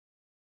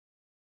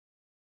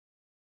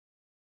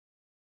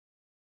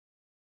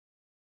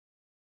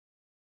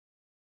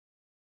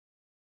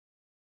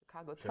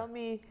Chicago. Tell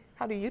me,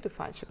 how do you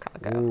define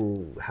Chicago?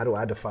 Ooh, how do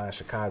I define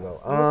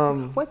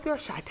Chicago? What's your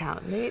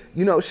Chi-town, Nate?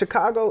 You know,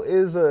 Chicago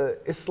is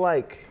it's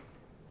like,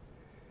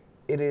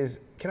 it is,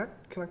 can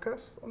I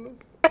cuss on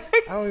this?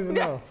 I don't even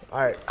know.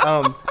 All right,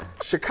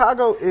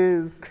 Chicago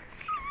is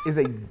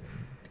a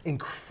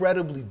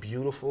incredibly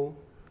beautiful,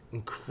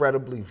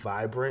 incredibly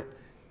vibrant,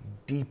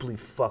 deeply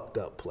fucked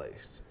up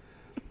place.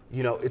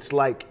 You know, it's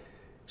like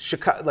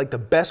Chicago, like the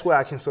best way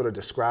I can sort of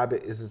describe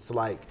it is it's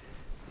like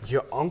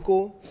your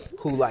uncle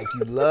who like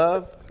you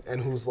love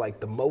and who's like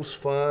the most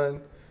fun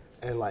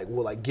and like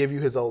will like give you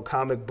his old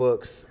comic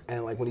books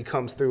and like when he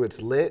comes through it's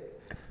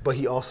lit, but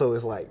he also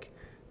is like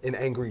an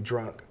angry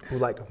drunk who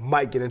like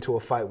might get into a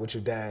fight with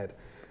your dad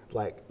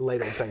like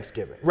late on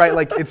Thanksgiving, right?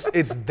 Like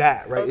it's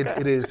that, right?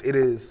 Okay. It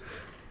is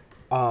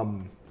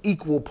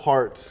equal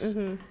parts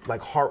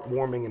like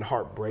heartwarming and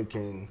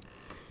heartbreaking,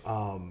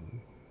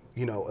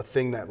 you know, a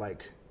thing that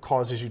like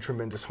causes you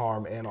tremendous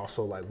harm and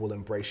also like will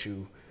embrace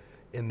you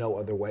in no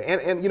other way.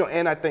 And you know,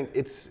 and I think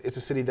it's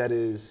a city that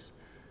is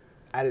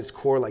at its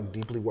core like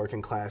deeply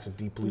working class,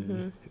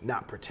 deeply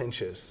not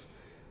pretentious.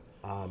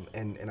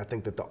 And I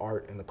think that the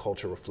art and the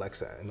culture reflects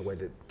that in the way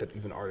that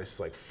even artists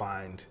like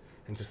find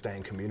and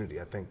sustain community.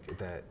 I think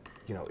that,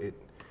 you know, it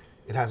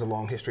has a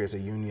long history as a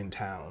union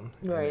town.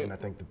 Right. And I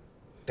think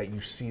that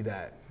you see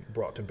that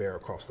brought to bear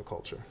across the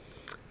culture.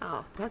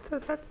 Oh, that's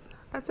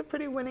a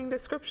pretty winning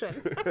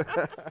description.